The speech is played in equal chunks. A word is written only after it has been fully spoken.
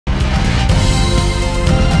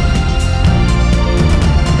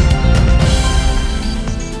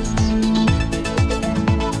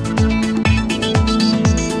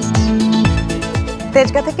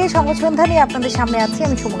তেজগাঁ থেকে সংবাদ সন্ধ্যা নিয়ে আপনাদের সামনে আছি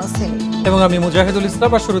আমি সুমনা সেন এবং আমি মুজাহিদুল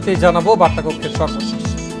ইসলাম। আর শুরুতেই জানাবো বার্তাকক্ষের সর্বশেষ।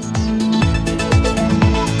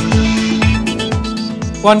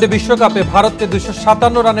 ওয়ানডে বিশ্বকাপে ভারতকে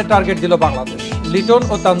 257 রানের টার্গেট দিল বাংলাদেশ। লিটন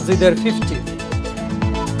ও তানজিদের 50।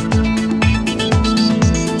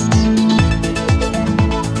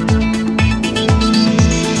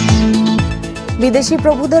 বিদেশি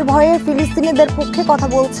প্রভুদের ভয়ে ফিলিস্তিনিদের পক্ষে কথা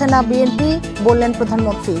বলছে না বিএনপি, বললেন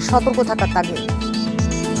প্রধানমন্ত্রী। সতর্ক থাকার তাগিদ।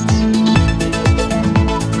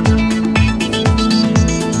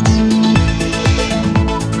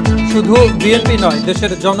 শুধু বিএনপি নয়,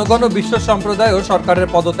 দেশের জনগণ ও বিশ্ব সম্প্রদায় ও সরকারের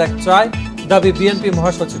পদত্যাগ চায়, দাবি বিএনপি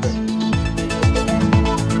মহাসচিবের।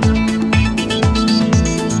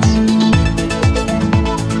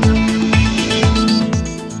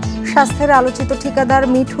 স্বাস্থ্যের আলোচিত ঠিকাদার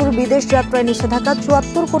মিঠুর বিদেশ যাত্রায় নিষেধাজ্ঞা,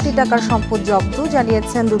 ৭৪ কোটি টাকার সম্পদ জব্দ,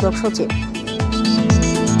 জানিয়েছেন দুদক সচিব।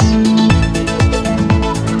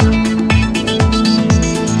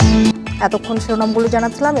 এতক্ষণ শিরোনামগুলো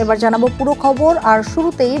জানাচ্ছিলাম, এবার জানাবো পুরো খবর। আর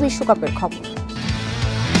শুরুতেই বিশ্বকাপের খবর।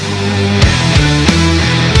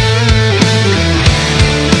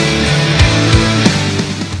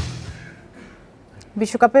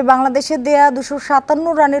 বিশ্বকাপে বাংলাদেশের দেয়া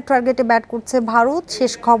 257 রানের টার্গেটে ব্যাট করছে ভারত।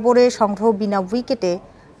 শেষ খবরে সংগ্রহ বিনা উইকেটে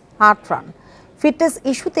 8 রান। ফিটনেস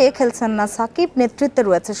ইস্যুতে খেলছেন না সাকিব, নেতৃত্বে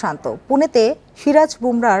রয়েছে শান্ত। পুনেতে সিরাজ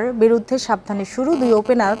বুমরার বিরুদ্ধে সাবধানে শুরু। দুই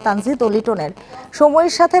ওপেনার তানজিদ ও লিটনের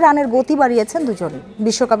সময়ের সাথে রানের গতি বাড়িয়েছেন দুজনই।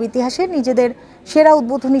 বিশ্বকাপ ইতিহাসে নিজেদের সেরা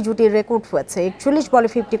উদ্বোধনী জুটির রেকর্ড হয়েছে। 41 বলে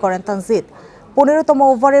 50 করেন তানজিদ। 15তম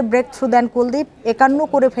ওভারে ব্রেক থ্রু দেন কুলদীপ, 51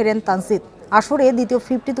 করে ফেরেন তানজিদ। আসরে দ্বিতীয়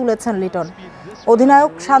 50 তুলেছেন লিটন।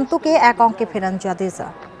 অধিনায়ক শান্তকে 1 অঙ্কে ফেরান জাদেজা।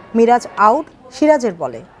 মিরাজ আউট সিরাজের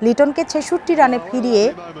বলে। লিটনকে 66 রানে ফিরিয়ে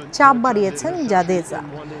চাপ বাড়িয়েছেন জাদেজা।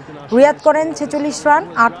 রিয়াদ করেন 46 রান।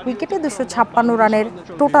 8 উইকেটে 256 রানের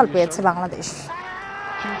টোটাল পেয়েছে Bangladesh.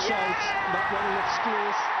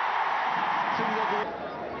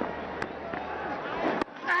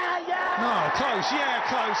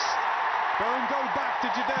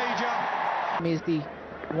 Is the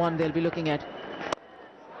one they'll be looking at.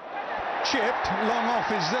 Chipped, long off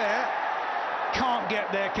is there. Can't get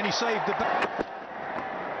there. Can he save the bat?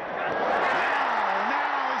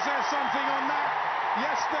 Now is there something on that?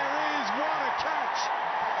 Yes, there is. What a catch!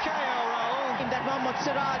 KO Rahul. That Mohammad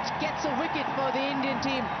Siraj gets a wicket for the Indian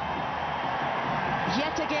team.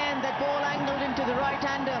 Yet again, that ball angled into the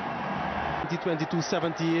right-hander. 2022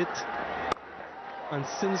 78, and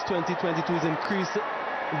since 2022 has increased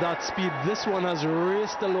that speed. This one has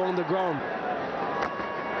raced along the ground.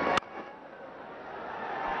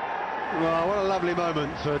 Well, what a lovely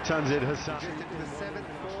moment for Tanzid Hassan. The 7th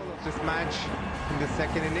ball of this match in the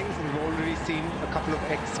second innings, and we've already seen a couple of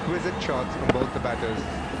exquisite shots from both the batters.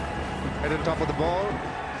 Head on top of the ball,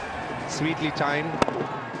 sweetly timed.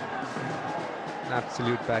 An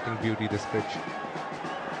absolute batting beauty, this pitch.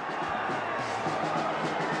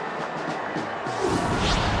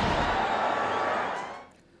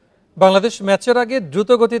 Bangladesh ম্যাচের আগে দ্রুত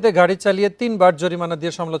গতিতে গাড়ি চালিয়ে 3 বার জরিমানা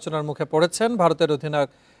দিয়ে সমালোচনার মুখে পড়েছেন ভারতের অধিনায়ক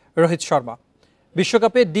রোহিত শর্মা।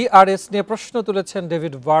 বিশ্বকাপে ডিআরএস নিয়ে প্রশ্ন তুলেছেন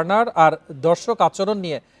ডেভিড ওয়ার্নার। আর দর্শক আচরণ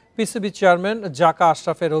নিয়ে পিসিবি চেয়ারম্যান জাকা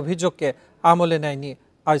আশরাফের অভিযোগকে আমলে নেয়নি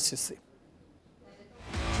আইসিসি।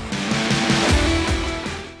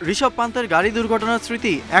 ঋষভ পান্তের গাড়ি দুর্ঘটনার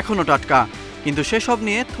স্মৃতি এখনও টাটকা, কিন্তু সেসব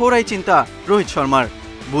নিয়ে থোড়াই চিন্তা রোহিত শর্মার।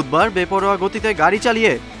 বুধবার বেপরোয়া গতিতে গাড়ি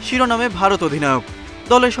চালিয়ে শিরোনামে ভারত অধিনায়ক।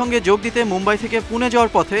 দলের সঙ্গে যোগ দিতে মুম্বাই থেকে পুনে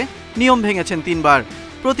যাওয়ার পথে নিয়ম ভেঙেছেন 3 বার।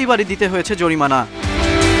 প্রতিবারই দিতে হয়েছে জরিমানা।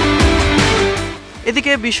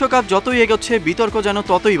 এদিকে বিশ্বকাপ যতই এগোচ্ছে বিতর্ক যেন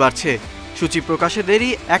ততই বাড়ছে। সূচি প্রকাশে দেরি,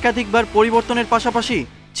 একাধিকবার পরিবর্তনের পাশাপাশি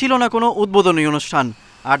ছিল না কোনো উদ্বোধনী অনুষ্ঠান।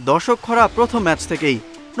 আর দর্শক খরা প্রথম ম্যাচ থেকেই।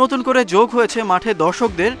 নতুন করে যোগ হয়েছে মাঠে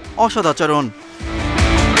দর্শকদের অসদাচরণ।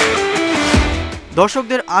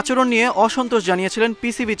 দর্শকদের আচরণ নিয়ে অসন্তোষ জানিয়েছিলেন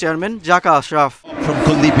পিসিবি চেয়ারম্যান জাকা আশরাফ।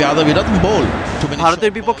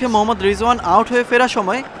 ভারতের বিপক্ষে মোহাম্মদ রিজওয়ান আউট হয়ে ফেরার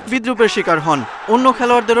সময় বিদ্রুপের শিকার হন। অন্য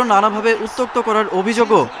খেলোয়াড়দেরও নানাভাবে উত্ত্যক্ত করার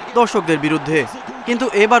অভিযোগও দর্শকদের বিরুদ্ধে। কিন্তু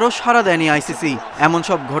এবারও সাড়া দেয়নি আইসিসি। এমন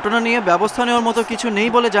সব ঘটনা নিয়ে ব্যবস্থা নেওয়ার মতো কিছু নেই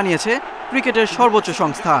বলে জানিয়েছে ক্রিকেটের সর্বোচ্চ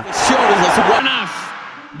সংস্থা।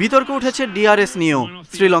 বিতর্ক উঠেছে ডিআরএস নিয়েও।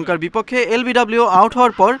 শ্রীলঙ্কার বিপক্ষে এলবিডব্লিউ আউট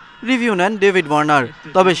হওয়ার পর রিভিউ নেন ডেভিড ওয়ার্নার,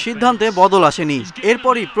 তবে সিদ্ধান্তে বদল আসেনি।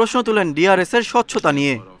 এরপরই প্রশ্ন তুলেন ডিআরএস এর স্বচ্ছতা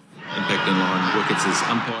নিয়ে।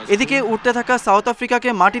 এদিকে উঠতে থাকা সাউথ আফ্রিকাকে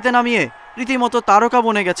মাটিতে নামিয়ে রীতিমতো তারকা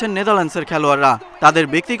বনে গেছেন নেদারল্যান্ডসের খেলোয়াড়রা। তাদের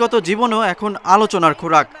ব্যক্তিগত জীবনও এখন আলোচনার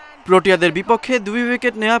খোরাক। প্রোটিয়াদের বিপক্ষে 2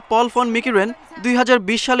 উইকেট নেওয়া পল ফন মিকিরেন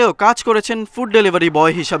 2020 সালেও কাজ করেছেন ফুড ডেলিভারি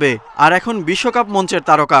বয় হিসাবে, আর এখন বিশ্বকাপ মঞ্চের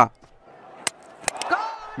তারকা।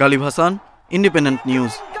 Ghalib Hasan, independent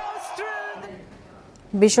news.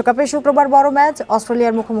 বিশ্বকাপে শুক্রবার বড় ম্যাচ,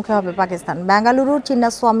 অস্ট্রেলিয়ার মুখোমুখি হবে পাকিস্তান। বেঙ্গালুরুর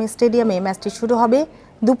চিন্নাস্বামী স্টেডিয়ামে ম্যাচটি শুরু হবে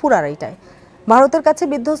দুপুর 2:30টায়। ভারতের কাছে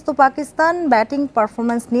বিধ্বস্ত পাকিস্তান ব্যাটিং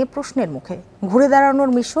পারফরম্যান্স নিয়ে প্রশ্নের মুখে। ঘুরে দাঁড়ানোর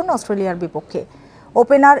মিশন অস্ট্রেলিয়ার বিপক্ষে।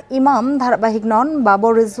 ওপেনার ইমাম ধারাবাহিক নন,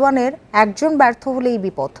 বাবর রিজওয়ানের একজন ব্যর্থ হলেই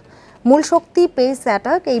বিপদ। মূল শক্তি পেস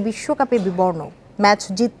অ্যাটাক এই বিশ্বকাপে বিবর্ণ। ম্যাচ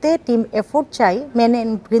জিততে টিম এফোর্ট চাই মেন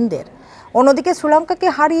এন্ড গ্রিনদের। অন্যদিকে শ্রীলঙ্কাকে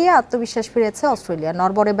হারিয়ে আত্মবিশ্বাস ফিরেছে অস্ট্রেলিয়া।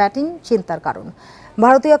 নড়বড়ে ব্যাটিং চিন্তার কারণ।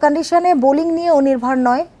 ভারতীয় কন্ডিশনে বোলিং নিয়ে অনির্ভর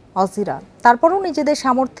নয় অজিরা। তারপরও নিজেদের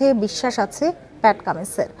সামর্থ্যে বিশ্বাস আছে প্যাট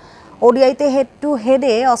কামিন্সের। ওডিআইতে হেড টু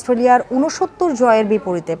হেডে অস্ট্রেলিয়ার 69 জয়ের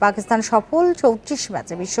বিপরীতে পাকিস্তান সফল 34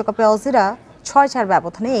 ম্যাচে। বিশ্বকাপে অজিরা 6-4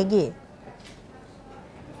 ব্যবধানে এগিয়ে।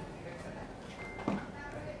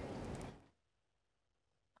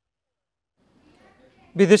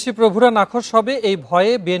 বিদেশি প্রভুরা নাখোশ হবে এই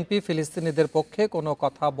ভয়ে বিএনপি ফিলিস্তিনিদের পক্ষে কোনো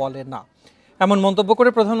কথা বলে না, এমন মন্তব্য করে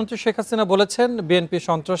প্রধানমন্ত্রী শেখ হাসিনা বলেছেন, বিএনপি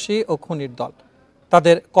সন্ত্রাসী ও খুনির দল।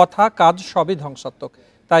 তাদের কথা কাজ সবই ধ্বংসাত্মক।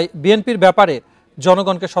 তাই বিএনপির ব্যাপারে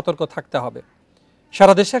জনগণকে সতর্ক থাকতে হবে।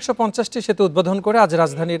 সারা দেশে 150টি সেতু উদ্বোধন করে আজ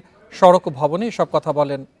রাজধানীর সড়ক ভবনে এসব কথা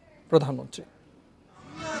বলেন প্রধানমন্ত্রী।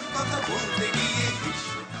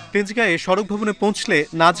 তেজগাঁয়ে সড়ক ভবনে পৌঁছলে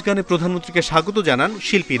নাচ গানে প্রধানমন্ত্রীকে স্বাগত জানান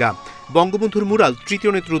শিল্পীরা। বঙ্গবন্ধুর মুরাল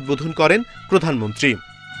তৃতীয় নেত্র উদ্বোধন করেন প্রধানমন্ত্রী।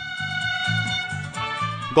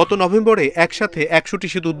 গত নভেম্বরে একসাথে 100টি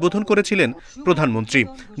সেতু উদ্বোধন করেছিলেন প্রধানমন্ত্রী।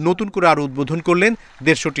 নতুন করে আরও উদ্বোধন করলেন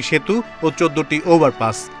 150টি সেতু ও 14টি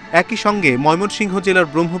ওভারপাস। একই সঙ্গে ময়মনসিংহ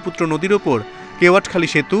জেলার ব্রহ্মপুত্র নদীর ওপর কেওয়াটখালী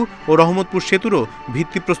সেতু ও রহমতপুর সেতুরও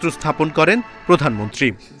ভিত্তিপ্রস্তর স্থাপন করেন প্রধানমন্ত্রী।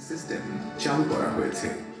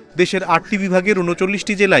 দেশের 8টি বিভাগের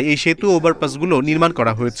 39টি জেলায় এই সেতু ও ওভারপাসগুলো নির্মাণ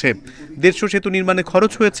করা হয়েছে। 150 সেতু নির্মাণে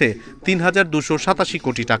খরচ হয়েছে 3,287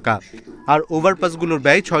 কোটি টাকা, আর ওভারপাসগুলোর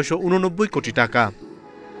ব্যয় 689 কোটি টাকা।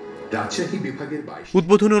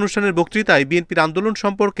 উদ্বোধনী অনুষ্ঠানের বক্তৃতায় বিএনপির আন্দোলন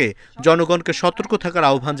সম্পর্কে জনগণকে সতর্ক থাকার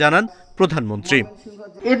আহ্বান জানান প্রধানমন্ত্রী।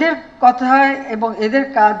 এদের কথায় এবং এদের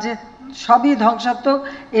কাজ সবই ধ্বংসাত্মক।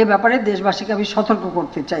 এ ব্যাপারে দেশবাসীকে আমি সতর্ক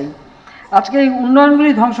করতে চাই। আজকে এই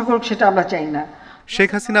উন্নয়নগুলি ধ্বংস করুক, সেটা আমরা চাই না। শেখ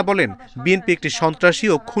হাসিনা বলেন, বিএনপি একটি সন্ত্রাসী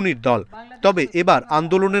ও খুনির দল। তবে এবার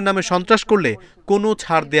আন্দোলনের নামে সন্ত্রাস করলে কোনো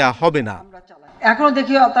ছাড় দেয়া হবে না। এখনো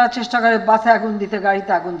দেখি তারা চেষ্টা করে বাসে আগুন দিতে,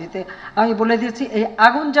 গাড়িতে আগুন দিতে। আমি বলে দিয়েছি, এই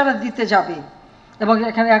আগুন যারা দিতে যাবে, এবং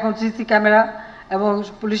এখানে এখন সিসি ক্যামেরা এবং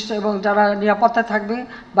পুলিশ এবং যারা নিরাপত্তা থাকবে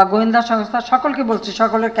বা গোয়েন্দা সংস্থা, সকলকে বলছি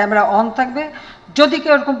সকলের ক্যামেরা অন থাকবে। যদি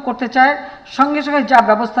কেউ এরকম করতে চায় সঙ্গে সঙ্গে যা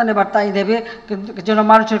ব্যবস্থা নেবার তাই নেবে, কিন্তু যেন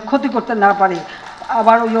মানুষের ক্ষতি করতে না পারে,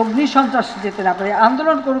 আবার ওই অগ্নি সন্ত্রাস যেতে না পারে।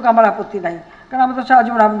 আন্দোলন করুক, আমার আপত্তি নাই, কারণ আমরা তো সারা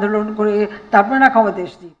জীবন আন্দোলন করে তারপরে না ক্ষমতা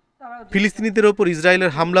এসেছি। ফিলিস্তিনিদের ওপর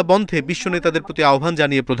ইসরায়েলের হামলা বন্ধে বিশ্ব নেতাদের প্রতি আহ্বান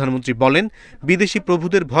জানিয়ে প্রধানমন্ত্রী বলেন, বিদেশি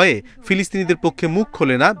প্রভুদের ভয়ে ফিলিস্তিনিদের পক্ষে মুখ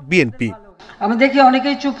খোলে না বিএনপি। আমি দেখি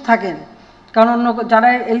অনেকেই চুপ থাকেন, কারণ অন্য যারা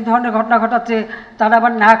এই ধরনের ঘটনা ঘটাচ্ছে তারা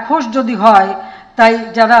আবার নাখোশ যদি হয়, তাই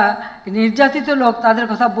যারা নির্যাতিত লোক তাদের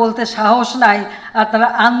কথা বলতে সাহস নাই, আর তারা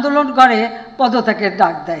আন্দোলন করে পদত্যাগের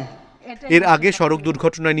ডাক দেয়। এর আগে সড়ক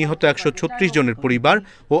দুর্ঘটনায় নিহত 136 জনের পরিবার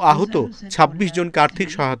ও আহত 26 জনকে আর্থিক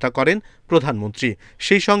সহায়তা করেন প্রধানমন্ত্রী।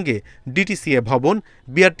 সেই সঙ্গে ডিটিসিএ ভবন,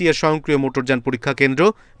 বিআরটিএর স্বয়ংক্রিয় মোটরযান পরীক্ষা কেন্দ্র,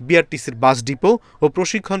 বিআরটিসির বাস ডিপো ও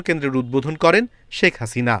প্রশিক্ষণ কেন্দ্রের উদ্বোধন করেন শেখ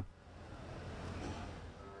হাসিনা।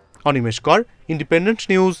 অনিমেষ কর, ইন্ডিপেন্ডেন্ট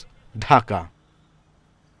নিউজ, ঢাকা।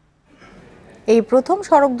 এই প্রথম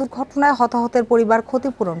সড়ক দুর্ঘটনায় হতাহতের পরিবার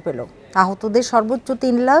ক্ষতিপূরণ পেল। আহতদের সর্বোচ্চ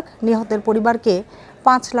 3 লাখ, নিহতের পরিবারকে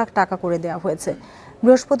 5 লাখ টাকা করে দেওয়া হয়েছে।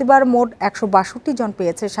 বৃহস্পতিবার মোট 162 জন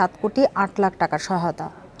পেয়েছে 7 কোটি 8 লাখ টাকার সহায়তা।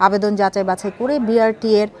 আবেদন যাচাই বাছাই করে বিআরটি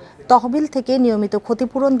এর তহবিল থেকে নিয়মিত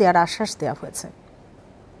ক্ষতিপূরণ দেওয়ার আশ্বাস দেওয়া হয়েছে।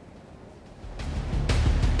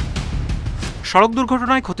 সড়ক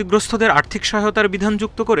দুর্ঘটনায় ক্ষতিগ্রস্তদের আর্থিক সহায়তার বিধান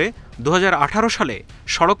যুক্ত করে 2018 সালে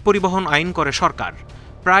সড়ক পরিবহন আইন করে সরকার।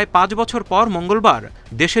 প্রায় 5 বছর পর মঙ্গলবার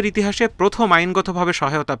দেশের ইতিহাসে প্রথম আইনগতভাবে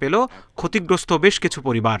সহায়তা পেল ক্ষতিগ্রস্ত বেশ কিছু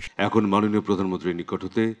পরিবার। এখন মাননীয় প্রধানমন্ত্রীর নিকট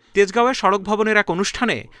হতে তেজগাঁওয়ে সড়ক ভবনের এক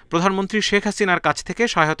অনুষ্ঠানে প্রধানমন্ত্রী শেখ হাসিনার কাছ থেকে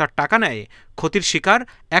সহায়তার টাকা নেয় ক্ষতির শিকার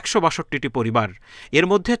 162টি পরিবার। এর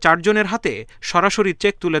মধ্যে 4 জনের হাতে সরাসরি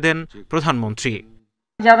চেক তুলে দেন প্রধানমন্ত্রী।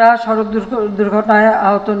 যারা সড়ক দুর্ঘটনায়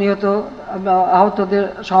আহতদের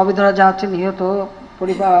সমবেদনা জানাচ্ছেন, নিহত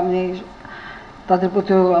পরিবার, আমি তাদের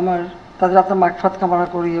প্রতিও তাদের আত্মার মাগফিরাত কামনা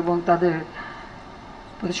করি এবং তাদের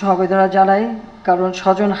প্রতি সমবেদনা জানাই, কারণ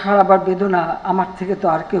স্বজন হারাবার বেদনা আমার থেকে তো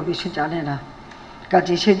আর কেউ বেশি জানে না।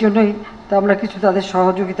 কাজে সেই জন্যই তো আমরা কিছু তাদের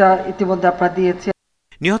সহযোগিতা ইতিমধ্যে আপনারা দিয়েছি।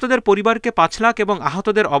 নিহতদের পরিবারকে 5 লাখ এবং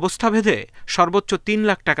আহতদের অবস্থা ভেদে সর্বোচ্চ 3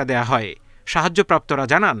 লাখ টাকা দেয়া হয়। সাহায্যপ্রাপ্তরা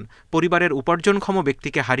জানান, পরিবারের উপার্জনক্ষম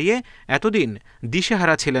ব্যক্তিকে হারিয়ে এতদিন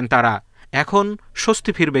দিশেহারা ছিলেন তারা। এখন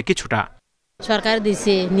স্বস্তি ফিরবে কিছুটা। সরকার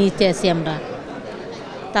দিছে, নিতে আসি আমরা।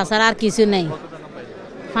 তাছাড়া আর কিছু নেই।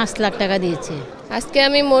 5 লাখ টাকা দিয়েছে। আজকে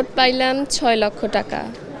আমি মোট পাইলাম 6 লক্ষ টাকা,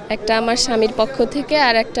 একটা আমার স্বামীর পক্ষ থেকে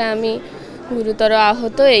আর একটা আমি গুরুতর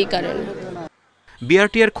আহত এই কারণে।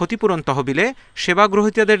 বিআরটিএর ক্ষতিপূরণ তহবিলে সেবা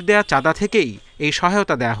গ্রহীতাদের দেয়া চাঁদা থেকেই এই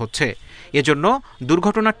সহায়তা দেয়া হচ্ছে। এজন্য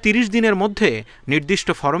দুর্ঘটনার 30 দিনের মধ্যে নির্দিষ্ট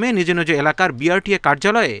ফরমে নিজ নিজ এলাকার বিআরটিএ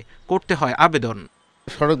কার্যালয়ে করতে হয় আবেদন।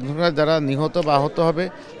 সড়ক দুর্ঘটনায় যারা নিহত বা আহত হবে,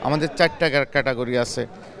 আমাদের 4টা ক্যাটাগরি আছে।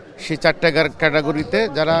 সেই 4টা ক্যাটাগরিতে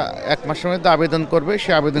যারা 1 মাসের মধ্যে আবেদন করবে,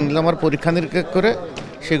 সেই আবেদনগুলো আমার পরীক্ষা নিরীক্ষা করে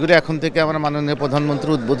সেগুলো এখন থেকে আমরা মাননীয় প্রধানমন্ত্রী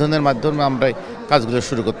উদ্বোধনের মাধ্যমে আমরা কাজগুলো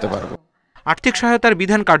শুরু করতে পারবো। আর্থিক সহায়তার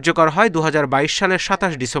বিধান কার্যকর হয় 2022 সালের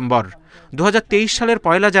 27 ডিসেম্বর। 2023 সালের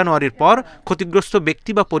 1 জানুয়ারির পর ক্ষতিগ্রস্ত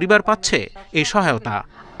ব্যক্তি বা পরিবার পাচ্ছে এই সহায়তা।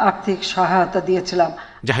 আর্থিক সহায়তা দিয়েছিলাম।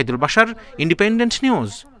 Zahidul Bashar, independent news,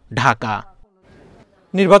 Dhaka.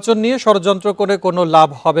 নির্বাচন নিয়ে ষড়যন্ত্র করে কোনো লাভ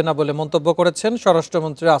হবে না বলে মন্তব্য করেছেন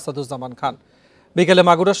স্বরাষ্ট্রমন্ত্রী আসাদুজ্জামান খান। বিকেলে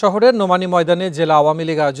মাগুরা শহরের নোমানী ময়দানে জেলা আওয়ামী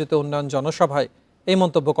লীগ আয়োজিত উন্নয়ন জনসভায় এই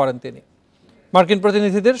মন্তব্য করেন তিনি। মার্কিন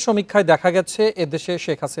প্রতিনিধিদের সমীক্ষায় দেখা গেছে এদেশে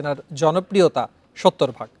শেখ হাসিনার জনপ্রিয়তা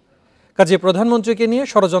 70%। কাজে প্রধানমন্ত্রীকে নিয়ে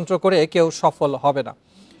ষড়যন্ত্র করে কেউ সফল হবে না।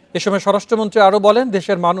 এ সময় স্বরাষ্ট্রমন্ত্রী আরও বলেন,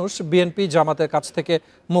 দেশের মানুষ বিএনপি জামাতের কাছ থেকে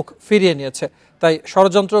মুখ ফিরিয়ে নিয়েছে, তাই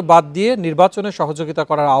ষড়যন্ত্র বাদ দিয়ে নির্বাচনে সহযোগিতা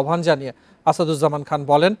করার আহ্বান জানিয়ে আসাদুজ্জামান খান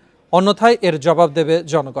বলেন, অন্যথায় এর জবাব দেবে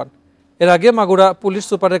জনগণ। এর আগে মাগুরা পুলিশ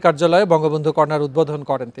সুপারের কার্যালয়ে বঙ্গবন্ধু কর্নার উদ্বোধন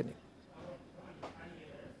করেন তিনি।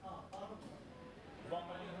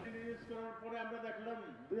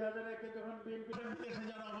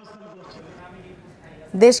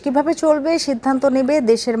 দেশ কিভাবে চলবে সিদ্ধান্ত নেবে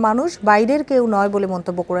দেশের মানুষ, বাইরের কেউ নয় বলে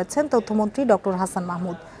মন্তব্য করেছেন তথ্যমন্ত্রী ডক্টর হাসান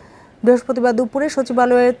মাহমুদ। বৃহস্পতিবার দুপুরে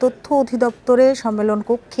সচিবালয়ের তথ্য অধিদপ্তরে সম্মেলন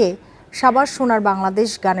কক্ষে সাবাস সোনার বাংলাদেশ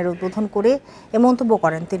গানের উদ্বোধন করে এ মন্তব্য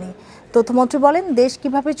করেন তিনি। তথ্যমন্ত্রী বলেন, দেশ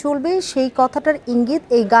কিভাবে চলবে সেই কথাটার ইঙ্গিত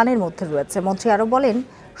এই গানের মধ্যে রয়েছে। মন্ত্রী আরও বলেন,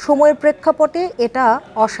 সময়ের প্রেক্ষাপটে এটা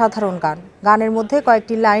অসাধারণ গান। গানের মধ্যে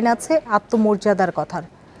কয়েকটি লাইন আছে আত্মমর্যাদার কথার।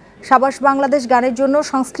 সাবাস বাংলাদেশ গানের জন্য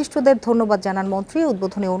সংশ্লিষ্টদের ধন্যবাদ জানান মন্ত্রী।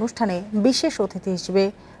 উদ্বোধনী অনুষ্ঠানে বিশেষ অতিথি হিসেবে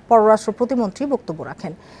পররাষ্ট্র প্রতিমন্ত্রী বক্তব্য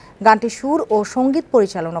রাখেন। গানটি সুর ও সঙ্গীত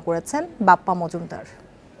পরিচালনা করেছেন বাপ্পা মজুমদার।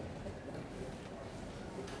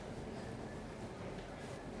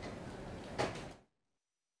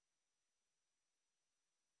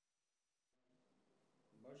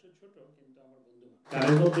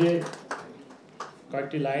 গানের মধ্যে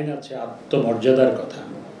কয়েকটি লাইন আছে আত্মমর্যাদার কথা।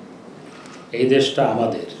 এই দেশটা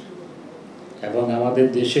আমাদের এবং আমাদের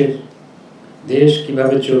দেশ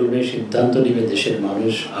কিভাবে চলবে সিদ্ধান্ত নেবে দেশের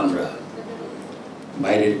মানুষ, আমরা,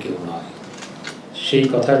 বাইরের কেউ নয়। সেই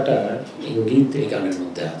কথাটা ইঙ্গিত এই গানের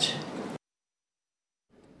মধ্যে আছে।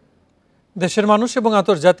 দেশের মানুষ এবং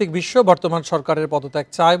আন্তর্জাতিক বিশ্ব বর্তমান সরকারের পদত্যাগ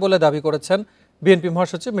চায় বলে দাবি করেছেন বিএনপি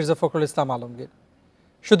মহাসচিব মির্জা ফখরুল ইসলাম আলমগীর।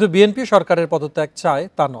 শুধু বিএনপি সরকারের পদত্যাগ চায়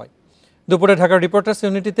তা নয়। দুপুরে ঢাকার রিপোর্টার্স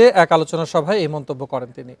ইউনিটিতে এক আলোচনা সভায় এই মন্তব্য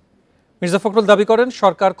করেন তিনি। মির্জা ফখরুল দাবি করেন,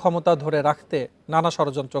 সরকার ক্ষমতা ধরে রাখতে নানা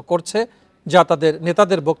ষড়যন্ত্র করছে, যা তাদের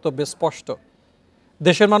নেতাদের বক্তব্যে স্পষ্ট।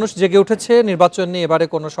 দেশের মানুষ জেগে উঠেছে, নির্বাচন নিয়ে এবারে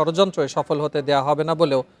কোনো ষড়যন্ত্রে সফল হতে দেয়া হবে না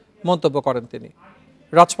বলেও মন্তব্য করেন তিনি।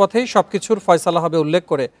 রাজপথেই সবকিছুর ফয়সালা হবে উল্লেখ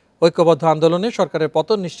করে ঐক্যবদ্ধ আন্দোলনে সরকারের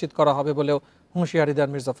পতন নিশ্চিত করা হবে বলেও হুঁশিয়ারি দেন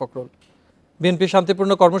মির্জা ফখরুল। বিএনপি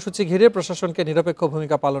শান্তিপূর্ণ কর্মসূচি ঘিরে প্রশাসনকে নিরপেক্ষ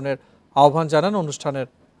ভূমিকা পালনের আহ্বান জানান অনুষ্ঠানের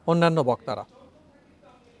অন্যান্য বক্তারা।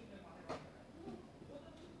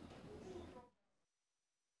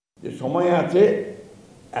 যে সময় আছে,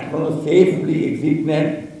 এখনো সেফলি এক্সিট নেন,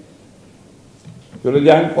 চলে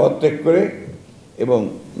যান পদত্যাগ করে এবং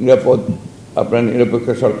আপনার নিরপেক্ষ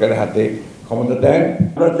সরকারের হাতে ক্ষমতা দেন।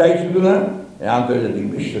 আমরা চাই শুধু না, আন্তর্জাতিক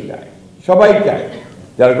বিশ্ব চায়, সবাই চায়,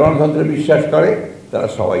 যারা গণতন্ত্রে বিশ্বাস করে তারা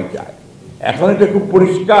সবাই চায়। এখন এটা খুব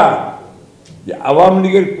পরিষ্কার যে আওয়ামী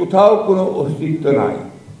লীগের কোথাও কোনো অস্তিত্ব নাই,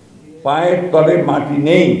 পায়ের তলে মাটি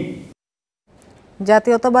নেই।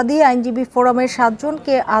 জাতীয়তাবাদী আইনজীবী ফোরামের 7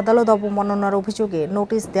 জনকে আদালত অবমাননার অভিযোগে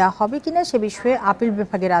নোটিশ দেওয়া হবে কিনা সে বিষয়ে আপিল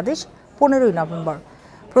বিভাগের আদেশ 15ই নভেম্বর।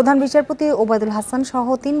 প্রধান বিচারপতি ওবায়দুল হাসান সহ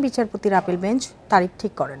 3 বিচারপতির আপিল বেঞ্চ তারিখ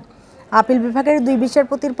ঠিক করেন। আপিল বিভাগের 2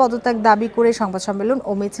 বিচারপতির পদত্যাগ দাবি করে সংবাদ সম্মেলন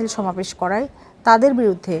ও মিছিল সমাবেশ করায় তাদের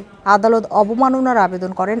বিরুদ্ধে আদালত অবমাননার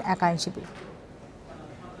আবেদন করেন এক আইনজীবী।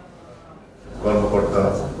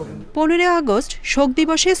 15 আগস্ট শোক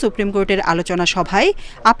দিবসে সুপ্রিম কোর্টের আলোচনা সভায়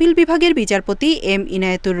আপিল বিভাগের বিচারপতি এম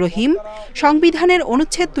ইনায়েতুর রহিম সংবিধানের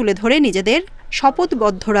অনুচ্ছেদ তুলে ধরে নিজেদের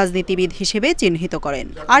শপথবদ্ধ রাজনীতিবিদ হিসেবে চিহ্নিত করেন।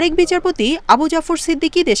 আরেক বিচারপতি আবু জাফর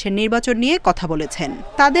সিদ্দিকী দেশের নির্বাচন নিয়ে কথা বলেছেন।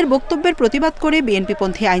 তাদের বক্তব্যের প্রতিবাদ করে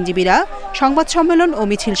বিএনপিপন্থী আইনজীবীরা সংবাদ সম্মেলন ও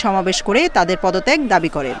মিছিল সমাবেশ করে তাদের পদত্যাগ দাবি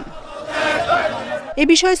করেন। এ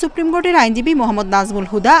বিষয়ে সুপ্রিম কোর্টের আইনজীবী মোহাম্মদ নাজমুল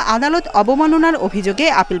হুদা আদালত অবমাননার অভিযোগে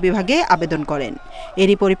আপিল বিভাগে আবেদন করেন।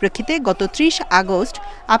 এরই পরিপ্রেক্ষিতে গত ৩০ আগস্ট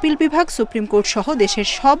আপিল বিভাগ সুপ্রিম কোর্ট সহ দেশের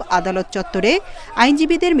সব আদালত চত্বরে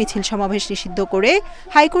আইনজীবীদের মিছিল সমাবেশ নিষিদ্ধ করে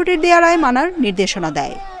হাইকোর্টের দেয়া রায় মানার নির্দেশনা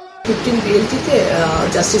দেয়। 15 বিএলটিতে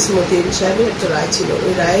জাস্টিস মতিন সাহেবের একটা রায় ছিল।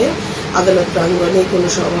 ওই রায়ে আদালত প্রাঙ্গণে কোনো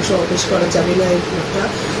সভা সমাবেশ করা যাবে না, একটা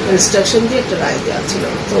ইনস্ট্রাকশন দিয়ে একটা রায় দেওয়া ছিল।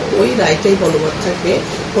 তো ওই রায়টাই বলবৎ থাকবে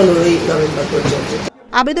 15ই নভেম্বর পর্যন্ত।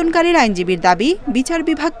 আবেদনকারীর আইনজীবীর দাবি, বিচার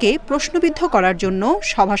বিভাগকে প্রশ্নবিদ্ধ করার জন্য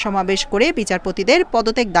সভা সমাবেশ করে বিচারপতিদের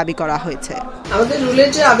পদত্যাগ দাবি করা হয়েছে। আমাদের রুলের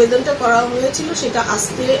যে আবেদনটা করা হয়েছিল সেটা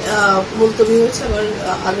আজকে মুলতবি হয়েছে, আবার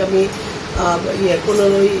আগামী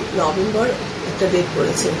 15ই নভেম্বর একটা ডেট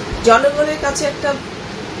করেছে। জনগণের কাছে একটা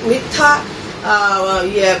মিথ্যা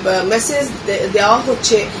মেসেজ দেওয়া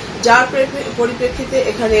হচ্ছে, যার পরিপ্রেক্ষিতে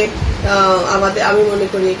এখানে আমি মনে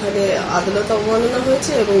করি এখানে আদালত অবমাননা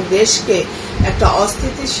হয়েছে এবং দেশকে একটা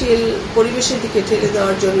অস্থিতিশীল পরিবেশের দিকে ঠেলে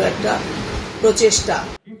দেওয়ার জন্য একটা প্রচেষ্টা।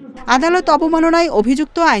 আদালত অবমাননায়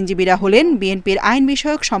অভিযুক্ত আইনজীবীরা হলেন বিএনপির আইন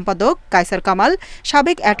বিষয়ক সম্পাদক কায়সার কামাল,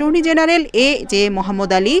 সাবেক অ্যাটর্নি জেনারেল এ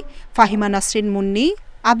মোহাম্মদ আলী, ফাহিমা নাসরিন মুন্নি,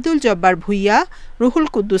 আব্দুল জব্বার ভুইয়া, রুহুল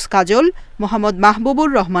কুদ্দুস কাজল, মোহাম্মদ মাহবুবুর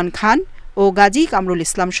রহমান খান ও গাজী কামরুল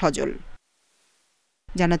ইসলাম সজল।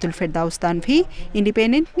 জান্নাতুল ফেরদাউস তানভি,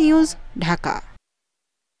 ইন্ডিপেন্ডেন্ট নিউজ, ঢাকা।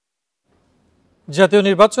 জাতীয়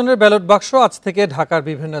নির্বাচনের ব্যালট বাক্স আজ থেকে ঢাকার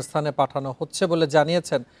বিভিন্ন স্থানে পাঠানো হচ্ছে বলে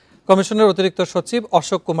জানিয়েছেন কমিশনের অতিরিক্ত সচিব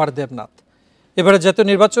অশোক কুমার দেবনাথ। এবারে জাতীয়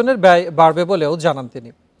নির্বাচনের ব্যয় বাড়বে বলেও জানান তিনি।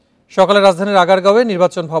 সকালে রাজধানীর আগারগাঁওয়ে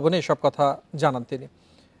নির্বাচন ভবনে এসব কথা জানান তিনি।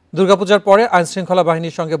 দুর্গাপূজার পরে আইনশৃঙ্খলা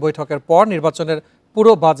বাহিনীর সঙ্গে বৈঠকের পর নির্বাচনের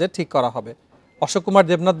পুরো বাজেট ঠিক করা হবে। অশোক কুমার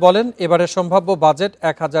দেবনাথ বলেন, এবারে সম্ভাব্য বাজেট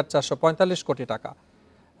 1445 কোটি টাকা।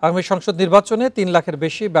 আগামী সংসদ নির্বাচনে 3 লাখের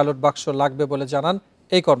বেশি ব্যালট বাক্স লাগবে বলে জানান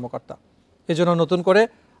এই কর্মকর্তা। এজন্য নতুন করে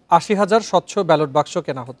 80,000 স্বচ্ছ ব্যালট বাক্স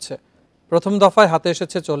কেনা হচ্ছে। প্রথম দফায় হাতে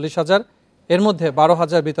এসেছে 40,000, এর মধ্যে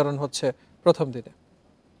 12,000 বিতরণ হচ্ছে প্রথম দিনে।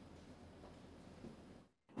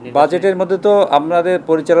 বাজেটের মধ্যে তো আমাদের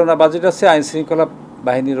পরিচালনা বাজেট আছে, আইন শৃঙ্খলা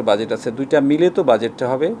বাহিনীরও বাজেট আছে, দুইটা মিলে তো বাজেটটা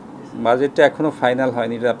হবে। বাজেটটা এখনও ফাইনাল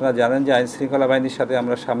হয়নি। আপনারা জানেন যে আইন শৃঙ্খলা বাহিনীর সাথে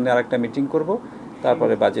আমরা সামনে আরেকটা মিটিং করব,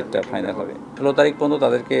 তারপরে বাজেটটা ফাইনাল হবে। 16 তারিখ পর্যন্ত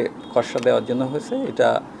তাদেরকে খসড়া দেওয়ার জন্য হয়েছে। এটা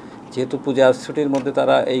যেহেতু পূজার ছুটির মধ্যে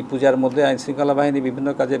তারা এই পূজার মধ্যে আইন শৃঙ্খলা বাহিনী বিভিন্ন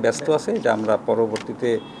কাজে ব্যস্ত আছে, এটা আমরা পরবর্তীতে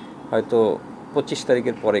হয়তো 25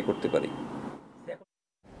 তারিখের পরে করতে পারি।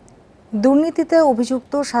 দুর্নীতিতে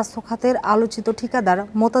অভিযুক্ত স্বাস্থ্য খাতের আলোচিত ঠিকাদার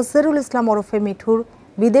মোতাজ্জেরুল ইসলাম ওরফে মিঠুর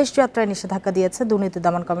বিদেশ যাত্রায় নিষেধাজ্ঞা দিয়েছে দুর্নীতি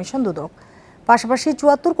দমন কমিশন দুদক। পাশাপাশি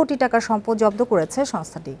 74 কোটি টাকার সম্পদ জব্দ করেছে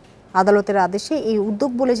সংস্থাটি। আদালতের আদেশে এই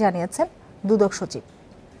উদ্যোগ বলে জানিয়েছেন দুদক সচিব।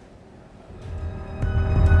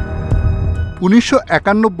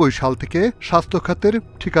 1991 সাল থেকে স্বাস্থ্য খাতের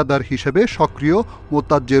ঠিকাদার হিসেবে সক্রিয়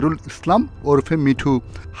মোতাজ্জেরুল ইসলাম ওরফে মিঠু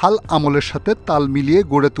হাল আমলের সাথে তাল মিলিয়ে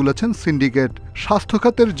গড়ে তুলেছেন সিন্ডিকেট। স্বাস্থ্য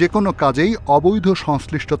খাতের যে কোনো কাজেই অবৈধ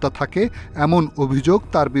সংশ্লিষ্টতা থাকে এমন অভিযোগ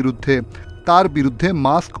তার বিরুদ্ধে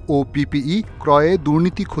মাস্ক ও পিপিই ক্রয়ে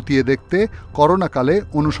দুর্নীতি খতিয়ে দেখতে করোনাকালে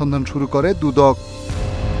অনুসন্ধান শুরু করে দুদক।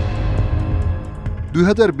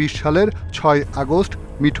 2020 সালের 6 আগস্ট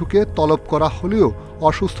মিঠুকে তলব করা হলেও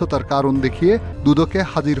অসুস্থতার কারণ দেখিয়ে দুদকে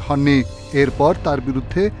হাজির হননি। এরপর তার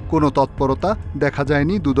বিরুদ্ধে কোনো তৎপরতা দেখা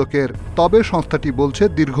যায়নি দুদকের। তবে সংস্থাটি বলছে,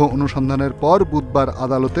 দীর্ঘ অনুসন্ধানের পর বুধবার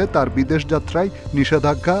আদালতে তার বিদেশ যাত্রায়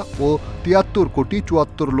নিষেধাজ্ঞা ও 73 কোটি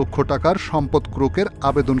 74 লক্ষ টাকার সম্পদ ক্রোকের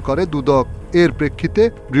আবেদন করে দুদক। এর প্রেক্ষিতে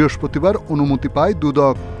বৃহস্পতিবার অনুমতি পায়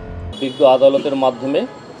দুদক। বিজ্ঞ আদালতের মাধ্যমে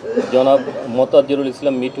জনাব মোতাজ্জেরুল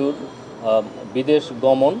ইসলাম মিঠুর বিদেশ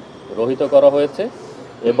গমন রহিত করা হয়েছে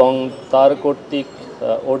এবং তার কর্তৃক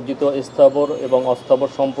অর্জিত স্থাবর এবং অস্থাবর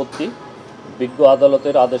সম্পত্তি বিজ্ঞ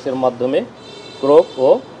আদালতের আদেশের মাধ্যমে ক্রোক ও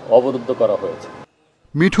অবরুদ্ধ করা হয়েছে।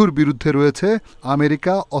 মিঠুর বিরুদ্ধে রয়েছে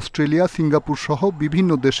আমেরিকা, অস্ট্রেলিয়া, সিঙ্গাপুর সহ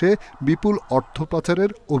বিভিন্ন দেশে বিপুল অর্থ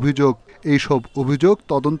পাচারের অভিযোগ। এইসব অভিযোগ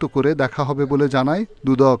তদন্ত করে দেখা হবে বলে জানায়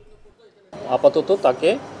দুদক। আপাতত তাকে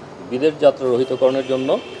বিদেশ যাত্রা রহিতকরণের জন্য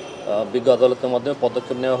বিজ্ঞ আদালতের মাধ্যমে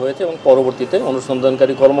পদক্ষেপ নেওয়া হয়েছে এবং পরবর্তীতে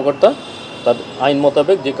অনুসন্ধানকারী কর্মকর্তা তার আইন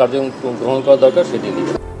মোতাবেক যে কার্যক্রম গ্রহণ করা দরকার সেটি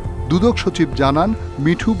দিবে। দুদক সচিব জানান,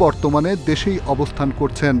 মিঠু বর্তমানে দেশেই অবস্থান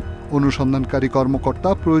করছেন। অনুসন্ধানকারী কর্মকর্তা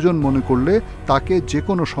প্রয়োজন মনে করলে তাকে যে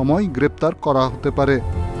কোনো সময় গ্রেপ্তার করা হতে পারে।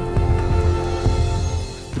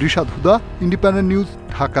 রিশাদ হুদা, ইন্ডিপেন্ডেন্ট নিউজ,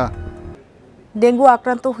 ঢাকা। ডেঙ্গু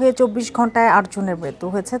আক্রান্ত হয়ে 24 ঘন্টায় 8 জনের মৃত্যু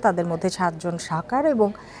হয়েছে। তাদের মধ্যে 7 জন ঢাকার এবং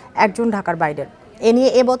 1 জন ঢাকার বাইরের। এ নিয়ে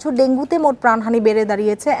এবছর ডেঙ্গুতে মোট প্রাণহানি বেড়ে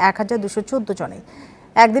দাঁড়িয়েছে 1214 জনে।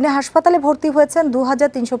 একদিনে হাসপাতালে ভর্তি হয়েছেন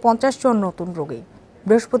 2350 জন নতুন রোগী।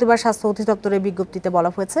 বৃহস্পতিবার স্বাস্থ্য অধিদপ্তরের বিজ্ঞপ্তিতে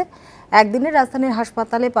বলা হয়েছে, একদিনে রাজধানীর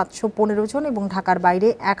হাসপাতালে 515 জন এবং ঢাকার বাইরে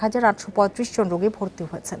 1835 জন রোগী ভর্তি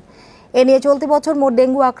হয়েছেন। এ নিয়ে চলতি বছর মোট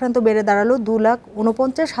ডেঙ্গু আক্রান্ত বেড়ে দাঁড়ালো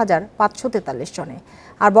 2,49,543 জনে।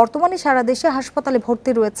 আর বর্তমানে সারা দেশে হাসপাতালে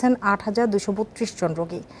ভর্তি রয়েছেন 8,232 জন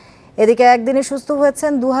রোগী। এদিকে একদিনে সুস্থ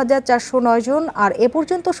হয়েছেন 2,409 জন, আর এ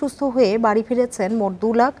পর্যন্ত সুস্থ হয়ে বাড়ি ফিরেছেন মোট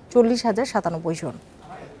 2,40,097 জন।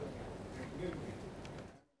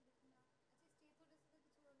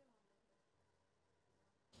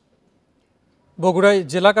 বগুড়ায়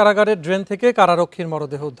জেলা কারাগারের ড্রেন থেকে কারারক্ষীর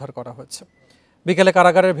মরদেহ উদ্ধার করা হয়েছে। বিকেলে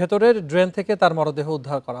কারাগারের ভেতরের ড্রেন থেকে তার মরদেহ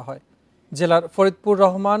উদ্ধার করা হয়। জেলার ফরিদপুর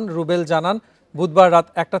রহমান রুবেল জানান, বুধবার রাত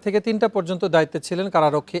 1টা থেকে 3টা পর্যন্ত দায়িত্বে ছিলেন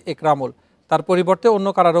কারারক্ষী একরামুল। তার পরিবর্তে অন্য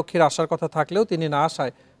কারারক্ষীর আসার কথা থাকলেও তিনি না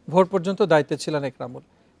আসায় ভোর পর্যন্ত দায়িত্বে ছিলেন একরামুল।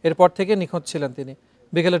 এরপর থেকে নিখোঁজ ছিলেন তিনি।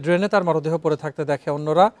 বিকেলে ড্রেনে তার মরদেহ পড়ে থাকতে দেখে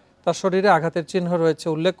অন্যরা। তার শরীরে আঘাতের চিহ্ন রয়েছে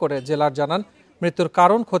উল্লেখ করে জেলার জানান, মৃত্যুর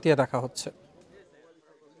কারণ খতিয়ে দেখা হচ্ছে।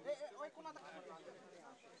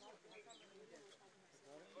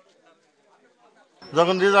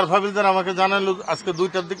 যখন রিজার্ভ হাবিলদার আমাকে জানালো আজকে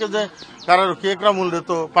 2টার দিকে যে কারারক্ষী একরামুল রে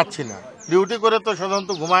তো পাচ্ছি না, ডিউটি করে তো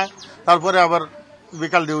সাধারণত ঘুমায়, তারপরে আবার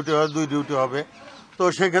বিকাল ডিউটি হয়, 2 ডিউটি হবে, তো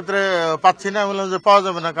সেক্ষেত্রে পাচ্ছি না। বললাম যে পাওয়া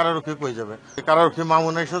যাবে না, কারারক্ষী কই যাবে। কারারক্ষী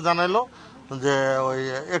মামুন এসে জানাইলো যে ওই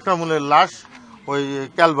একরামুলের লাশ ওই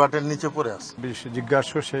ক্যালভার্টের নিচে পড়ে আছে।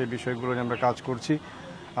 জিজ্ঞাসা সেই বিষয়গুলো নিয়ে আমরা কাজ করছি।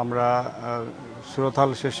 আমরা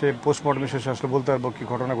সুরতহাল শেষে পোস্টমর্টম শেষে আসলে বলতে পারবো কি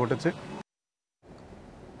ঘটনা ঘটেছে।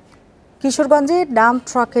 কিশোরগঞ্জে ডাম্প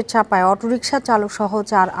ট্রাকের চাপায় অটোরিকশা চালক সহ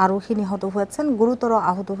 4 আরোহী নিহত হয়েছেন, গুরুতর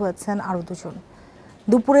আহত হয়েছেন আরও 2 জন।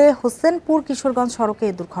 দুপুরে হোসেনপুর কিশোরগঞ্জ সড়কে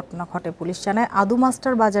এই দুর্ঘটনা ঘটে। পুলিশ জানায়, আদু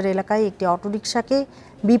মাস্টার বাজার এলাকায় একটি অটোরিকশাকে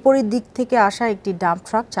বিপরীত দিক থেকে আসা একটি ডাম্প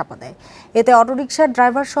ট্রাক চাপা দেয়। এতে অটোরিকশার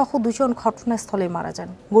ড্রাইভার সহ 2 জন ঘটনাস্থলে মারা যান।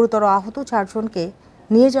 গুরুতর আহত 4 জনকে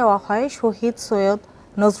নিয়ে যাওয়া হয় শহীদ সৈয়দ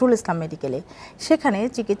নজরুল ইসলাম মেডিকেলে। সেখানে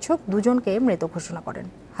চিকিৎসক 2 জনকে মৃত ঘোষণা করেন।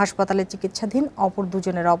 হাসপাতালে চিকিৎসাধীন অপর 2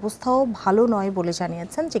 জনের অবস্থাও ভালো নয় বলে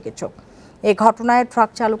জানিয়েছেন চিকিৎসক। এই ঘটনায় ট্রাক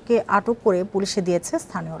চালককে আটক করে পুলিশে দিয়েছে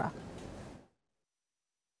স্থানীয়রা।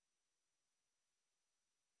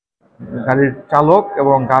 গাড়ির চালক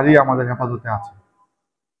এবং গাড়ি আমাদের হেফাজতে আছে।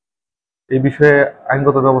 এই বিষয়ে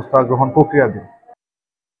আইনগত ব্যবস্থা গ্রহণ প্রক্রিয়াধীন।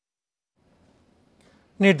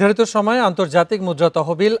 নির্ধারিত সময়ে আন্তর্জাতিক মুদ্রা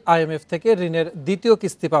তহবিল IMF থেকে ঋণের দ্বিতীয়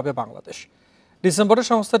কিস্তি পাবে বাংলাদেশ। ডিসেম্বরে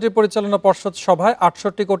সংস্থাটির পরিচালনা পর্ষদ সভায়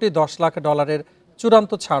 68 কোটি 10 লাখ ডলারের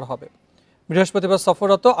চূড়ান্ত ছাড় হবে। বৃহস্পতিবার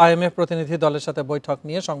সফররত IMF প্রতিনিধি দলের সাথে বৈঠক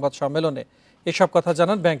নিয়ে সংবাদ সম্মেলনে এসব কথা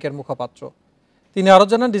জানান ব্যাংকের মুখপাত্র। তিনি আরও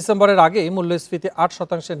জানান, ডিসেম্বরের আগেই মূল্যস্ফীতি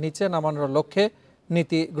 8% নিচে নামানোর লক্ষ্যে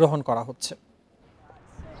নীতি গ্রহণ করা হচ্ছে।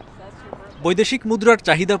 বৈদেশিক মুদ্রার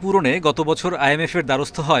চাহিদা পূরণে গত বছর IMF-এর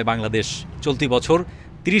দ্বারস্থ হয় বাংলাদেশ। চলতি বছর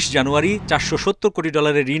 30 জানুয়ারি 470 কোটি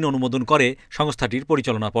ডলারের ঋণ অনুমোদন করে সংস্থাটির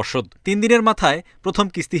পরিচালনা পর্ষদ। 3 দিনের মাথায় প্রথম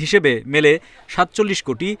কিস্তি হিসেবে মেলে 47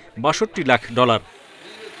 কোটি 62 লাখ ডলার।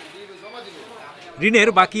 ঋণের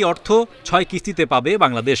বাকি অর্থ 6 কিস্তিতে পাবে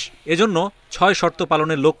বাংলাদেশ। এজন্য 6 শর্ত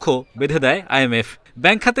পালনের লক্ষ্য বেঁধে দেয় IMF।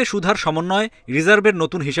 ব্যাংক খাতে সুধার সমন্বয়, রিজার্ভের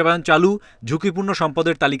নতুন হিসাবায়ন চালু, ঝুঁকিপূর্ণ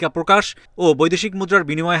সম্পদের তালিকা প্রকাশ ও বৈদেশিক মুদ্রার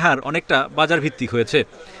বিনিময় হার অনেকটা বাজার ভিত্তিক হয়েছে।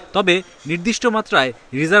 তবে নির্দিষ্ট মাত্রায়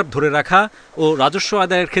রিজার্ভ ধরে রাখা ও রাজস্ব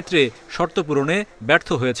আদায়ের ক্ষেত্রে শর্ত পূরণে ব্যর্থ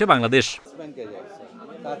হয়েছে বাংলাদেশ।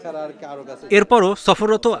 এরপরও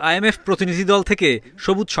সফররত IMF প্রতিনিধি দল থেকে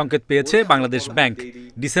সবুজ সংকেত পেয়েছে বাংলাদেশ ব্যাংক।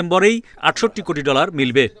 ডিসেম্বরেই 68 কোটি ডলার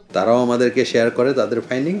মিলবে। তারাও আমাদেরকে শেয়ার করে তাদের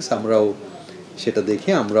ফাইন্ডিংস, আমরাও সেটা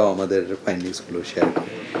দেখে আমরাও আমাদের ফাইন্ডিংসগুলো শেয়ার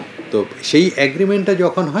করি। তো সেই এগ্রিমেন্টটা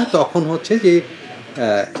যখন হয় তখন হচ্ছে যে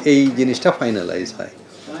এই জিনিসটা ফাইনালাইজ হয়।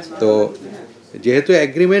 তো যেহেতু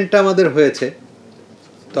এগ্রিমেন্টটা আমাদের হয়েছে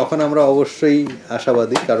তখন আমরা অবশ্যই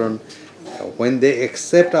আশাবাদী, কারণ when they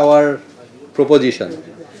accept our proposition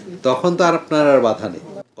তখন তো আর আপনার আর বাধা নেই।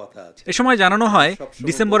 এ সময় জানানো হয়,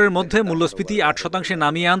 ডিসেম্বরের মধ্যে মূল্যস্ফীতি 8%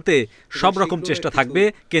 নামিয়ে আনতে সব রকম চেষ্টা থাকবে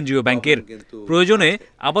কেন্দ্রীয় ব্যাংকের। প্রয়োজনে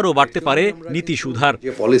আবারও বাড়তে পারে নীতি সুধার।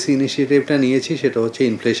 যে পলিসি ইনিশিয়েটিভটা নিয়েছি সেটা হচ্ছে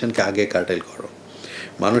ইনফ্লেশনকে আগে কাটেল করো।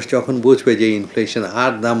 মানুষ যখন বুঝবে যে ইনফ্লেশন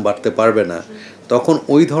আর দাম বাড়তে পারবে না, তখন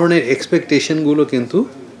ওই ধরনের এক্সপেকটেশনগুলো কিন্তু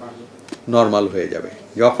নর্মাল হয়ে যাবে।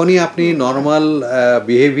 যখনই আপনি নর্মাল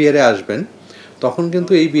বিহেভিয়ারে আসবেন তখন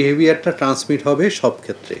কিন্তু এই বিহেভিয়ারটা ট্রান্সমিট হবে সব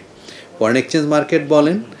ক্ষেত্রে। ফরেন এক্সচেঞ্জ মার্কেট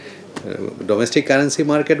বলেন, ডোমেস্টিক কারেন্সি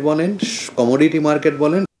মার্কেট বলেন, কমোডিটি মার্কেট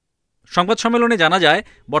বলেন। সংবাদ সম্মেলনে জানা যায়,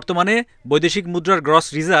 বর্তমানে বৈদেশিক মুদ্রার গ্রস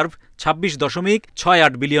রিজার্ভ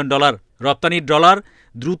 26.68 বিলিয়ন ডলার। রপ্তানির ডলার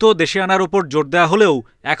দ্রুত দেশে আনার ওপর জোর দেওয়া হলেও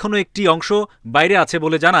এখনও একটি অংশ বাইরে আছে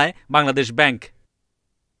বলে জানায় Bangladesh bank.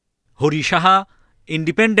 Hari Saha,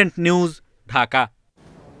 independent news, Dhaka.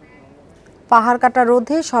 পাহাড় কাটা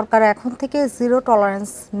রোধে সরকার এখন থেকে জিরো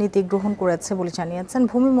টলারেন্স নীতি গ্রহণ করেছে বলে জানিয়েছেন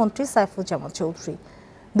ভূমিমন্ত্রী সাইফুজ্জামান চৌধুরী।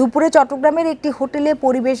 দুপুরে চট্টগ্রামের একটি হোটেলে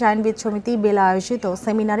পরিবেশ আইনবিদ সমিতি বেলা আয়োজিত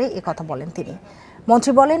সেমিনারে একথা বলেন তিনি।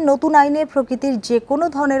 মন্ত্রী বলেন, নতুন আইনে প্রকৃতির যে কোনো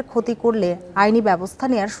ধরনের ক্ষতি করলে আইনি ব্যবস্থা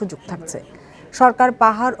নেওয়ার সুযোগ থাকছে। সরকার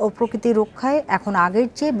পাহাড় ও প্রকৃতি রক্ষায় এখন আগের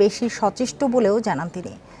চেয়ে বেশি সচেষ্ট বলেও জানান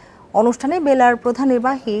তিনি। অনুষ্ঠানে বেলার প্রধান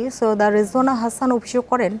নির্বাহী সৈয়দা রেজওয়ানা হাসান অভিযোগ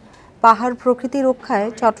করেন, পাহাড় প্রকৃতি রক্ষায়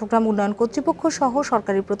চট্টগ্রাম উন্নয়ন কর্তৃপক্ষ সহ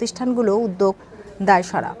সরকারি প্রতিষ্ঠানগুলো উদ্যোগ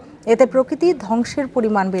দায়সারা। এতে প্রকৃতি ধ্বংসের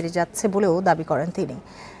পরিমাণ বেড়ে যাচ্ছে বলেও দাবি করেন তিনি।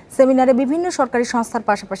 সেমিনারে বিভিন্ন সরকারি সংস্থার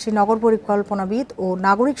পাশাপাশি নগর পরিকল্পনাবিদ ও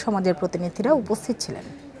নাগরিক সমাজের প্রতিনিধিরা উপস্থিত ছিলেন।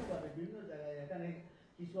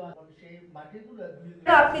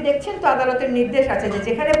 আপনি দেখছেন তো আদালতের নির্দেশ আছে যে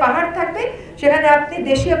যেখানে পাহাড় থাকবে সেখানে আপনি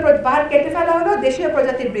দেশীয় পাহাড় কেটে ফেলা হলো, দেশীয়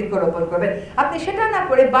প্রজাতির বৃক্ষরোপণ করবেন। আপনি সেটা না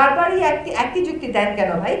করে বারবারই একই যুক্তি দেন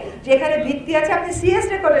কেন ভাই? যেখানে ভিত্তি আছে আপনি সিএস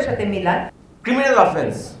রেকর্ডের সাথে মিলান। ক্রিমিনাল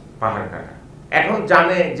অফেন্স পাহাড় কাটা, এখন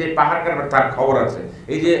জানে যে পাহাড় কাটার তার খবর আছে।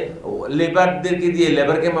 এই যে লেবারদেরকে দিয়ে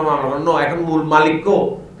লেবারকে মামলা করলো, এখন মূল মালিককেও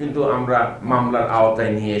কিন্তু আমরা মামলার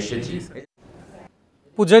আওতায় নিয়ে এসেছি।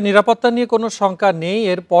 পূজায় নিরাপত্তা নিয়ে কোনো শঙ্কা নেই,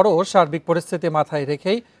 এরপরও সার্বিক পরিস্থিতি মাথায়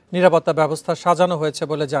রেখেই নিরাপত্তা ব্যবস্থা সাজানো হয়েছে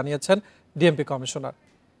বলে জানিয়েছেন ডিএমপি কমিশনার।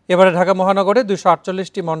 এবারে ঢাকা মহানগরে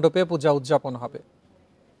 248টি মণ্ডপে পূজা উদযাপন হবে।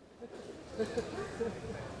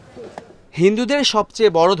 হিন্দুদের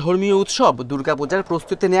সবচেয়ে বড় ধর্মীয় উৎসব দুর্গাপূজার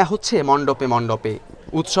প্রস্তুতি নেওয়া হচ্ছে মণ্ডপে মণ্ডপে।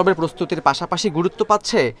 উৎসবের প্রস্তুতির পাশাপাশি গুরুত্ব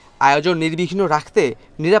পাচ্ছে আয়োজন নির্বিঘ্ন রাখতে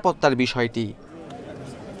নিরাপত্তার বিষয়টি।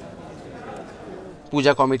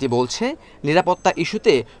 পূজা কমিটি বলছে, নিরাপত্তা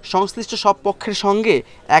ইস্যুতে সংশ্লিষ্ট সব পক্ষের সঙ্গে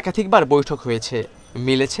একাধিকবার বৈঠক হয়েছে,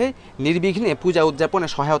 মিলেছে নির্বিঘ্নে পূজা উদযাপনে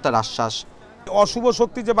সহায়তার আশ্বাস। অশুভ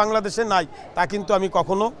শক্তি যে বাংলাদেশে নাই তা কিন্তু আমি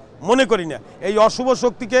কখনো মনে করি না। এই অশুভ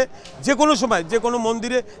শক্তিকে যে কোনো সময় যে কোনো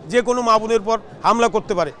মন্দিরে যে কোনো মা বোনের পর হামলা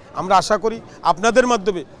করতে পারে। আমরা আশা করি আপনাদের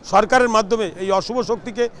মাধ্যমে, সরকারের মাধ্যমে এই অশুভ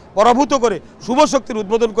শক্তিকে পরাভূত করে শুভ শক্তির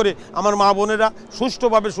উদ্বোধন করে আমার মা বোনেরা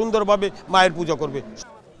সুষ্ঠুভাবে সুন্দরভাবে মায়ের পূজা করবে।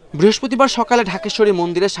 বৃহস্পতিবার সকালে ঢাকেশ্বরী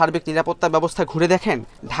মন্দিরের সার্বিক নিরাপত্তা ব্যবস্থা ঘুরে দেখেন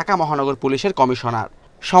ঢাকা মহানগর পুলিশের কমিশনার।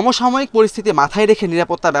 সমসাময়িক পরিস্থিতি মাথায় রেখে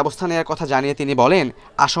নিরাপত্তা ব্যবস্থা নেওয়ার কথা জানিয়ে তিনি বলেন,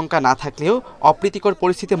 আশঙ্কা না থাকলেও অপ্রীতিকর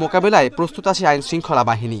পরিস্থিতি মোকাবেলায় প্রস্তুত আছে আইন শৃঙ্খলা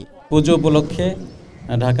বাহিনী। পুজো উপলক্ষে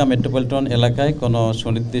ঢাকা মেট্রোপলিটন এলাকায় কোনো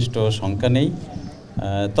সুনির্দিষ্ট শঙ্কা নেই,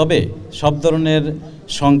 তবে সব ধরনের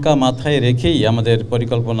শঙ্কা মাথায় রেখেই আমাদের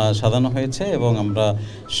পরিকল্পনা সাজানো হয়েছে এবং আমরা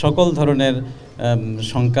সকল ধরনের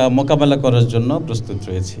শঙ্কা মোকাবেলা করার জন্য প্রস্তুত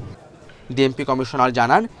রয়েছি। ডিএমপি কমিশনার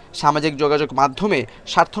জানান, সামাজিক যোগাযোগ মাধ্যমে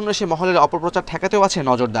স্বার্থান্বেষী মহলের অপপ্রচার ঠেকাতেও আছে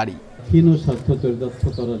নজরদারি। স্বার্থ চরিতার্থ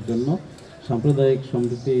করার জন্য সাম্প্রদায়িক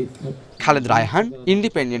সম্প্রীতি। Khaled Raihan,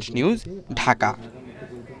 independent news, Dhaka.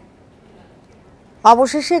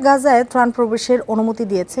 অবশেষে গাজায় ত্রাণ প্রবেশের অনুমতি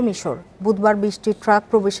দিয়েছে মিশর। বুধবার 20টি ট্রাক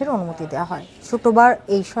প্রবেশের অনুমতি দেওয়া হয়। শুক্রবার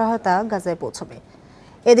এই সহায়তা গাজায় পৌঁছবে।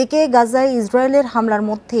 এদিকে গাজায় ইসরায়েলের হামলার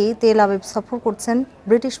মধ্যেই তেল আবিব সফর করছেন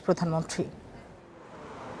ব্রিটিশ প্রধানমন্ত্রী।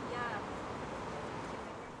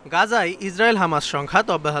 গাজায় ইসরায়েল হামাস সংঘাত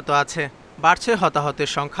অব্যাহত আছে, বাড়ছে হতাহতের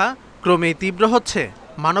সংখ্যা, ক্রমেই তীব্র হচ্ছে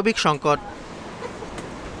মানবিক সংকট।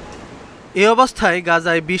 এই অবস্থায়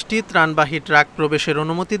গাজায় 20টি ত্রাণবাহী ট্রাক প্রবেশের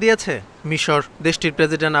অনুমতি দিয়েছে মিশর। দেশটির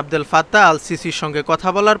প্রেসিডেন্ট আবদেল ফাত্তাহ আল সিসির সঙ্গে কথা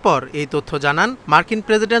বলার পর এই তথ্য জানান মার্কিন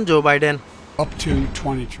প্রেসিডেন্ট জো বাইডেন।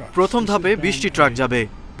 প্রথম ধাপে 20টি ট্রাক যাবে,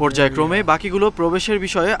 পর্যায়ক্রমে বাকিগুলো প্রবেশের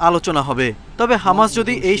বিষয়ে আলোচনা হবে। তবে হামাস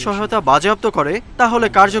যদি এই সহায়তা বাজেয়াপ্ত করে তাহলে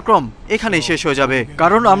কার্যক্রম এখানেই শেষ হয়ে যাবে,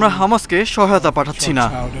 কারণ আমরা হামাসকে সহায়তা পাঠাচ্ছি না।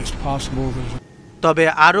 তবে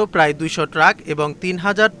আরও প্রায় 200 ট্রাক এবং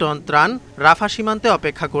 3000 টন ত্রাণ রাফা সীমান্তে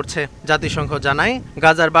অপেক্ষা করছে। জাতিসংঘ জানায়,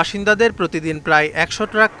 গাজার বাসিন্দাদের প্রতিদিন প্রায় 100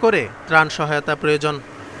 ট্রাক করে ত্রাণ সহায়তা প্রয়োজন।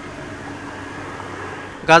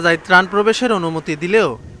 গাজায় ত্রাণ প্রবেশের অনুমতি দিলেও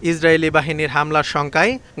ইসরায়েলি বাহিনীর হামলার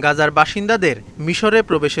শঙ্কায় গাজার বাসিন্দাদের মিশরে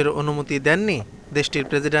প্রবেশের অনুমতি দেননি দেশটির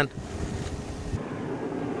প্রেসিডেন্ট।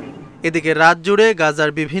 এদিকে রাত জুড়ে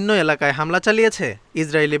গাজার বিভিন্ন এলাকায় হামলা চালিয়েছে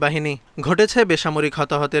ইসরায়েলি বাহিনী। ঘটেছে বেসামরিক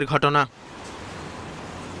হতাহতের ঘটনা।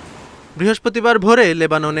 বৃহস্পতিবার ভোরে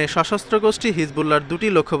লেবাননে সশস্ত্র গোষ্ঠী হিজবুল্লাহর 2টি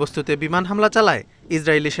লক্ষ্যবস্তুতে বিমান হামলা চালায়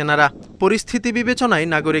ইসরায়েলি সেনারা। পরিস্থিতি বিবেচনায়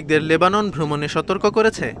নাগরিকদের লেবানন ভ্রমণে সতর্ক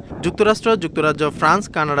করেছে যুক্তরাষ্ট্র, যুক্তরাজ্য, ফ্রান্স,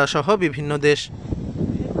 কানাডা সহ বিভিন্ন দেশ।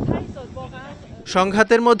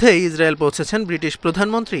 সংঘাতের মধ্যে ইসরায়েল পৌঁছেছেন ব্রিটিশ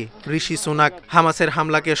প্রধানমন্ত্রী ঋষি সুনাক। হামাসের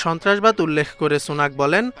হামলাকে সন্ত্রাসবাদ উল্লেখ করে সুনাক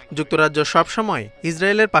বলেন, যুক্তরাজ্য সবসময়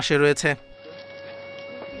ইসরায়েলের পাশে রয়েছে।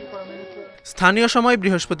 স্থানীয় সময়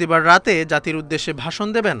বৃহস্পতিবার রাতে জাতির উদ্দেশ্যে ভাষণ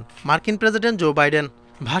দেবেন মার্কিন প্রেসিডেন্ট জো বাইডেন।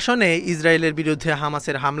 ভাষণে ইসরায়েলের বিরুদ্ধে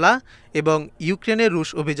হামাসের হামলা এবং ইউক্রেনে রুশ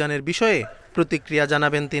অভিযানের বিষয়ে প্রতিক্রিয়া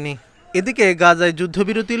জানাবেন তিনি। এদিকে গাজায়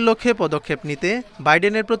যুদ্ধবিরতির লক্ষ্যে পদক্ষেপ নিতে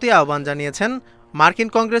বাইডেনের প্রতি আহ্বান জানিয়েছেন মার্কিন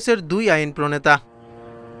কংগ্রেসের 2 আইন প্রণেতা।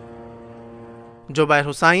 Zobayer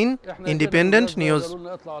Hussain, independent news.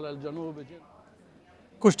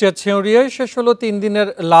 কুষ্টিয়ার ছেউরিয়ায় শেষ হলো 3 দিনের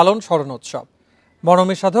লালন স্মরণোৎসব।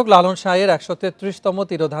 মরমী সাধক লালন শাহের 133তম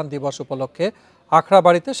তিরোধান দিবস উপলক্ষে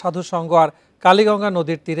আখড়াবাড়িতে সাধু সংঘ আর কালীগঙ্গা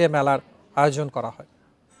নদীর তীরে মেলার আয়োজন করা হয়।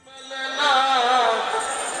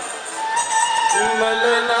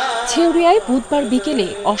 ছেউরিয়ায় বুধবার বিকেলে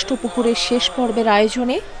অষ্টপ্রহরের শেষ পর্বের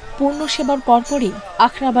আয়োজনে পূর্ণ সেবার পরপরই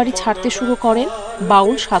আখড়াবাড়ি ছাড়তে শুরু করেন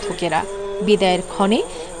বাউল সাধকেরা। বিদায়ের ক্ষণে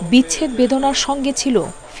বিচ্ছেদ বেদনার সঙ্গে ছিল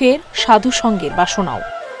ফের সাধু সঙ্গের বাসনাও।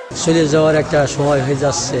 চলে যাওয়ার একটা সময় হয়ে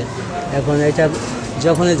যাচ্ছে, এখন এটা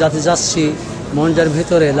যখনই যাচ্ছি মনটার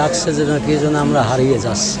ভিতরে লাগছে যেন আমরা হারিয়ে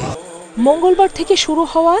যাচ্ছি। মঙ্গলবার থেকে শুরু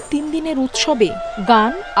হওয়া 3 দিনের উৎসবে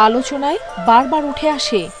গান আলোচনায় বারবার উঠে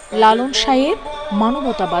আসে লালন শাহের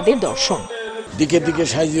মানবতাবাদের দর্শন। দিকে দিকে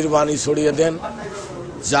সাইজির বাণী ছড়িয়ে দেন,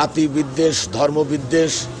 জাতি বিদ্বেষ, ধর্ম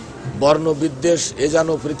বিদ্বেষ, বর্ণ বিদ্বেষ এ যেন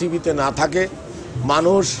পৃথিবীতে না থাকে।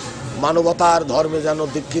 মানুষ মানবতার ধর্মে যেন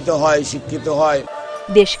দীক্ষিত হয়, শিক্ষিত হয়।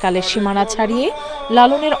 দেশকালের সীমানা ছাড়িয়ে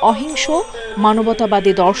লালনের অহিংস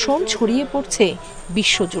মানবতাবাদী দর্শন ছড়িয়ে পড়ছে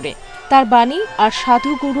বিশ্বজুড়ে। তার বাণী আর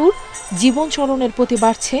সাধু গুরুর জীবনচরণের প্রতি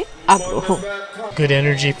বাড়ছে আগ্রহ।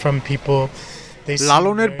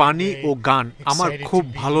 লালনের বাণী ও গান আমার খুব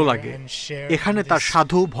ভালো লাগে। এখানে তার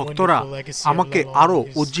সাধু ভক্তরা আমাকে আরো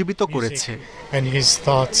উজ্জীবিত করেছে।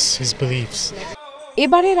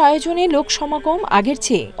 এবারের আয়োজনে লোক সমাগম আগের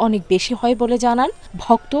চেয়ে অনেক বেশি হয় বলে জানান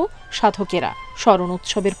ভক্ত সাধকেরা। স্মরণ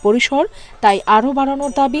উৎসবের পরিসর তাই আরও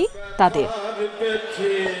বাড়ানোর দাবি তাদের।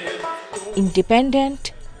 Independent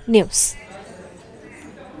news.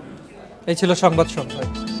 এই ছিল সংবাদ সন্ধ্যায়।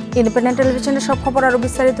 ইন্ডিপেন্ডেন্ট টেলিভিশনের সব খবর আরো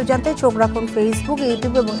বিস্তারিত জানতে চোখ রাখুন ফেসবুক,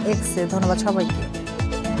 ইউটিউব এবং এক্সে। ধন্যবাদ সবাইকে।